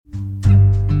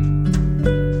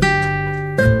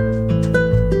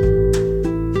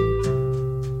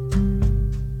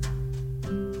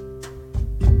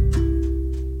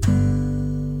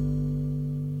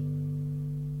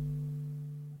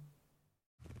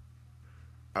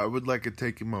I would like to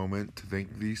take a moment to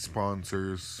thank these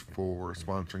sponsors for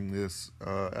sponsoring this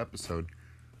episode.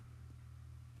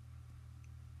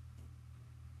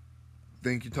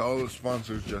 Thank you to all the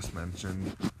sponsors just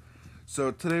mentioned.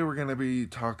 So today we're going to be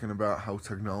talking about how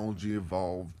technology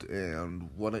evolved and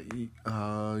what it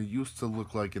used to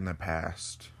look like in the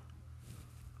past.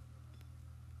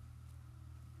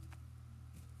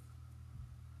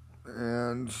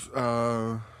 And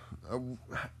a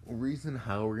reason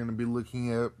how we're going to be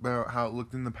looking at about how it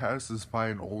looked in the past is by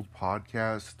an old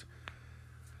podcast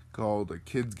called A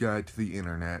Kid's Guide to the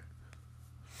Internet.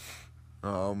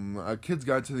 A Kid's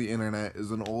Guide to the Internet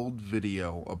is an old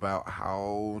video about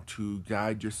how to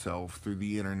guide yourself through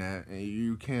the internet. And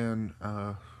you can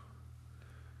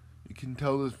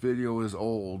tell this video is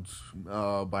old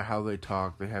by how they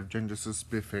talk. They have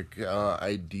gender-specific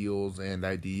ideals and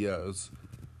ideas.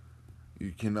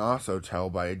 You can also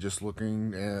tell by just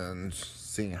looking and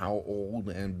seeing how old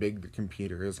and big the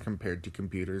computer is compared to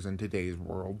computers in today's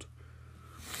world.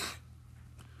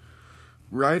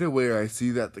 Right away, I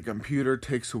see that the computer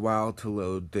takes a while to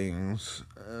load things.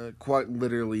 Quite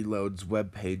literally loads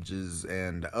web pages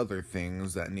and other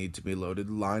things that need to be loaded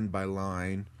line by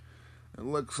line. It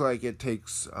looks like it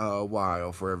takes a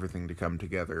while for everything to come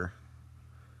together.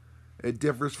 It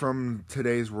differs from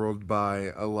today's world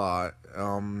by a lot.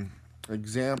 An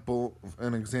example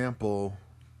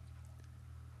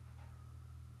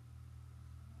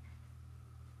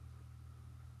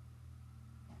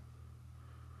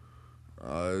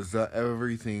is that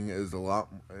everything is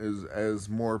as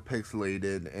more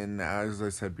pixelated, and as I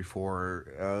said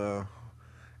before,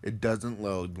 it doesn't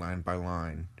load line by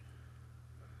line.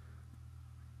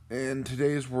 In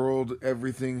today's world,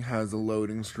 everything has a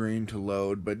loading screen to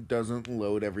load, but doesn't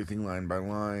load everything line by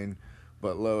line,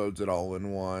 but loads it all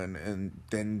in one, and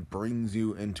then brings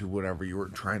you into whatever you were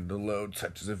trying to load,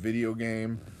 such as a video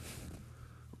game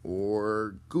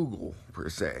or Google, per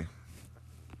se.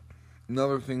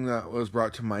 Another thing that was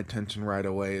brought to my attention right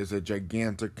away is a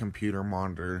gigantic computer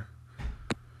monitor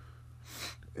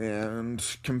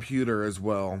and computer as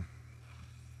well.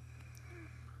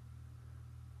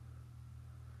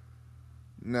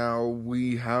 Now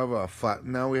we have flat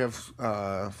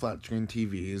screen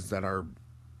TVs that are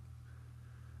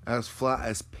as flat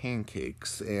as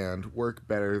pancakes and work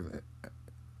better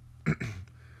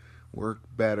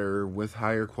with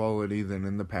higher quality than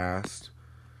in the past.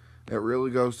 It really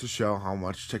goes to show how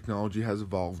much technology has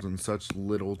evolved in such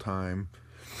little time.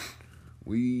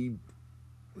 We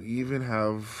even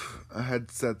have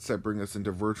headsets that bring us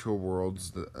into virtual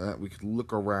worlds that we can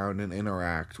look around and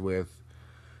interact with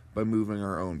by moving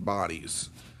our own bodies.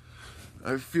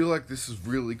 I feel like this is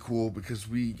really cool because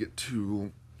we get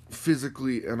to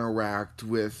physically interact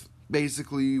with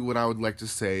basically what I would like to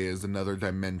say is another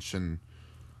dimension,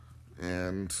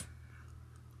 and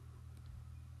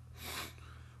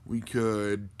we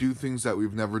could do things that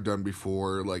we've never done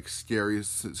before, like scary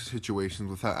situations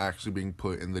without actually being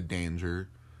put in the danger.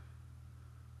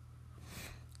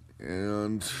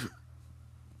 And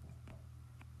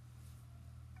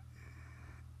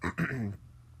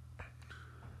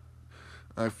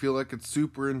I feel like it's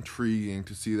super intriguing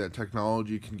to see that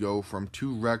technology can go from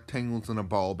two rectangles and a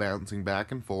ball bouncing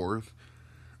back and forth,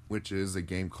 which is a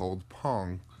game called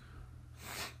Pong,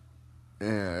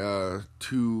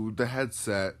 to the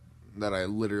headset that I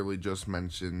literally just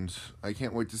mentioned. I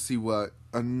can't wait to see what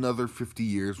another 50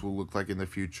 years will look like in the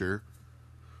future.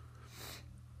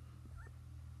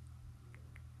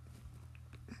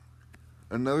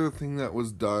 Another thing that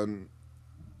was done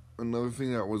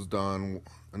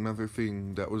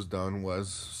was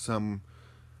some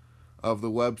of the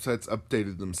websites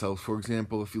updated themselves. For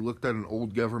example, if you looked at an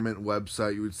old government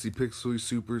website, you would see pixely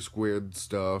super squared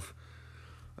stuff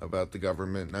about the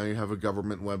government. Now you have a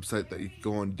government website that you can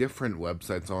go on different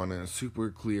websites on, and it's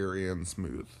super clear and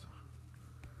smooth.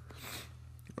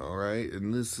 Alright,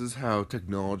 and this is how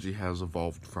technology has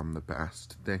evolved from the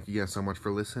past. Thank you guys so much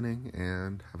for listening,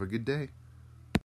 and have a good day.